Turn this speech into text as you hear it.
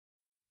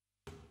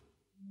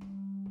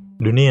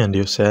Dunia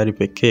ndiyo sayari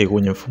pekee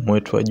kwenye mfumo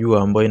wetu wa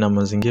jua ambayo ina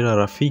mazingira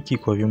rafiki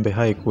kwa viumbe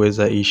hai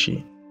kuweza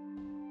ishi.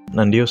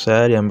 Na ndiyo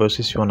sayari ambayo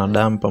sisi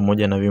wanadamu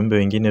pamoja na viumbe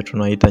wengine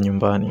tunaita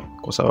nyumbani,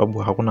 kwa sababu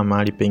hakuna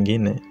mahali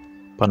pengine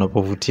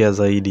panapovutia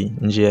zaidi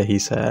nje ya hii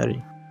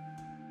sayari.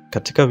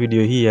 Katika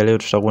video hii ya leo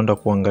tutakwenda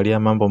kuangalia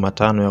mambo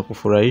matano ya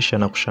kufurahisha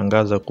na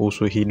kushangaza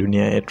kuhusu hii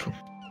dunia yetu.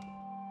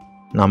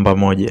 Namba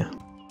 1.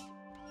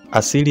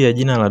 Asili ya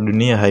jina la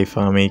dunia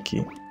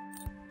haifahamiki.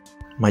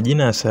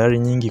 Majina ya sayari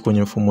nyingi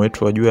kwenye mfumo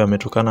wetu wa jua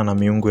yametokana na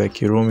miungu ya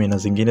Kirumi na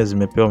zingine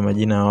zimepewa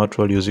majina ya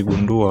watu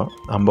waliozigundua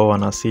ambao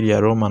wana asili ya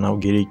Roma na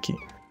Ugiriki.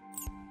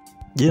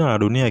 Jina la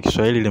dunia ya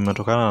Kiswahili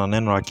limetokana na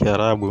neno la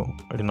Kiarabu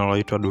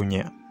linaloitwa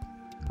dunia,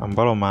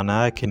 ambalo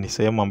maana yake ni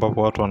sehemu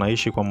ambapo watu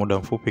wanaishi kwa muda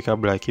mfupi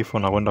kabla ya kifo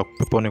na kwenda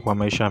peponi kwa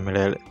maisha ya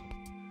milele.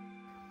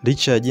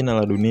 Licha ya jina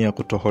la dunia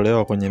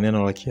kutoholewa kwenye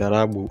neno la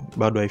Kiarabu,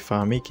 bado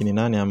haifahamiki ni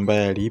nani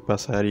ambaye aliipa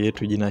sayari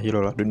yetu jina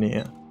hilo la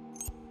dunia.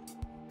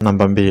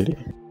 Namba 2.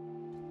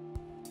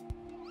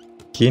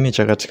 Kiini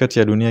cha katikati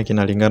ya dunia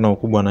kinalingana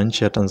ukubwa na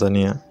nchi ya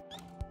Tanzania.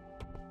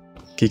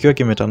 Kikiwa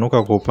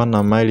kimetanuka kwa upana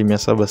wa maili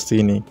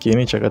 760,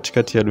 kiini cha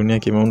katikati ya dunia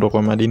kimeundwa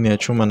kwa madini ya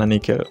chuma na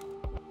nikel.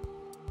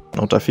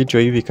 Na utafiti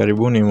wa hivi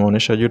karibuni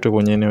umeonyesha joto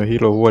kwenye eneo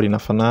hilo huwa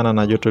linafanana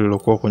na joto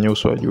lilokuwa kwenye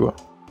uso wa jua.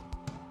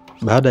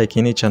 Baada ya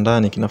kiini cha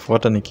ndani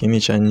kinafuata ni kiini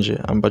cha nje,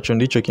 ambacho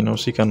ndicho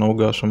kinahusika na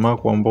uga wa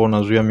sumaku ambao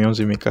unazuia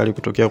mionzi mikali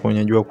kutokea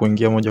kwenye jua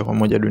kuingia moja kwa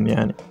moja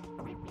duniani.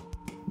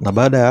 Na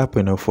baada ya hapo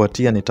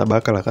inayofuatia ni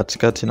tabaka la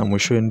katikati na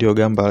mwishowe ndio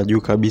gamba la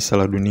juu kabisa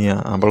la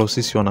dunia ambalo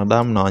sisi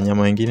wanadamu na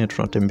wanyama wengine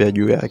tunatembea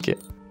juu yake.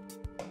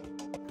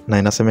 Na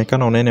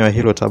inasemekana unene wa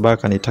hilo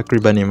tabaka ni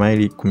takriban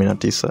maili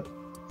 19.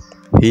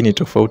 Hii ni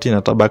tofauti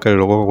na tabaka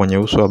lililokuwa kwenye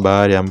uso wa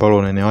bahari ambalo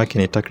unene wake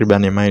ni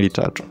takriban maili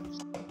 3.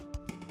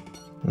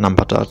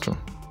 Namba 3.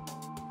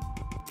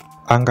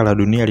 Anga la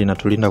dunia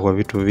linatulinda kwa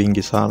vitu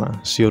vingi sana,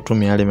 sio tu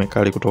miale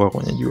mikali kutoka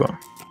kwenye jua.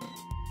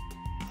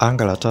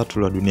 Anga la tatu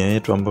la dunia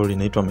yetu ambalo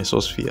linaitwa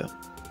mesosphere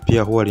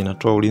pia huwa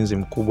linatoa ulinzi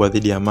mkubwa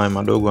dhidi ya mawe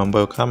madogo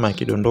ambayo kama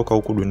yakidondoka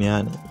huku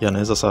duniani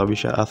yanaweza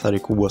sababisha athari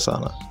kubwa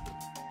sana.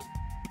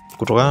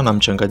 Kutokana na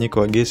mchanganyiko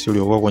wa gesi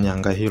uliokuwa kwenye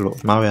anga hilo,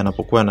 mawe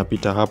yanapokuwa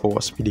yanapita hapo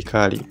kwa spidi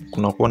kali,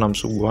 kunakuwa na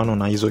msuguano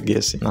na hizo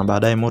gesi na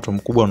baadaye moto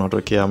mkubwa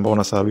unatokea ambao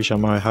unasababisha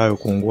mawe hayo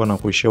kuungua na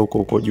kuishia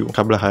huko juu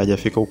kabla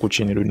hayajafika huku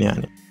chini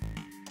duniani.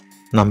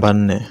 Namba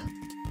 4.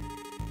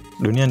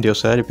 Dunia ndiyo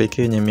sayari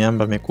pekee yenye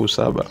miamba mikuu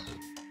 7.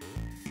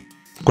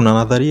 Kuna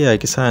nadharia ya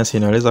kisayansi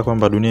inaeleza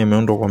kwamba dunia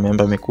imeundwa kwa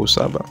miamba mikuu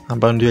 7,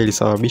 ambayo ndio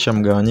ilisababisha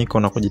mgawanyiko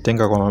na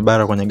kujitenga kwa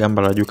mabara kwenye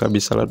gamba la juu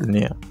kabisa la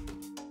dunia.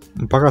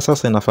 Mpaka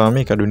sasa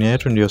inafahamika dunia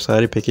yetu ndiyo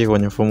sayari pekee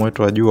kwenye mfumo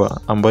wetu wa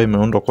jua ambayo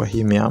imeundwa kwa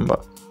hii miamba.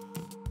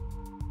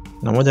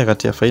 Na moja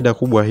kati ya faida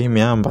kubwa hii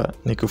miamba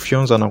ni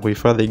kufyonza na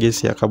kuhifadhi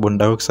gesi ya carbon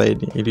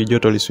dioxide ili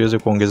joto lisiweze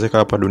kuongezeka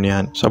hapa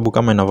duniani, sababu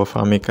kama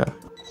inavyofahamika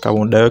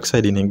carbon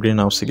dioxide ni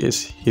greenhouse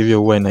gas, hivyo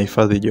huwa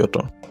inahifadhi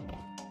joto.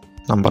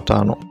 Namba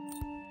 5.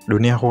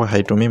 Dunia huwa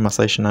haitumii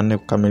masaa 24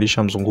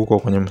 kukamilisha mzunguko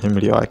kwenye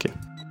mhimili wake.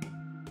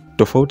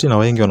 Tofauti na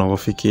wengi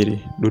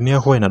wanavyofikiri, dunia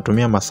huwa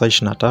inatumia masaa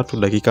 23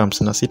 dakika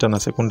 56 na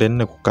sekunde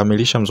 4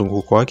 kukamilisha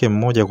mzunguko wake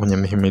mmoja kwenye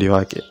mhimili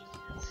wake,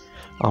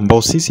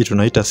 ambao sisi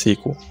tunaita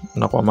siku.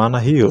 Na kwa maana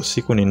hiyo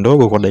siku ni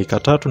ndogo kwa dakika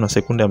 3 na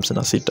sekunde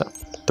 56,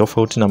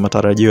 tofauti na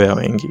matarajio ya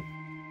wengi.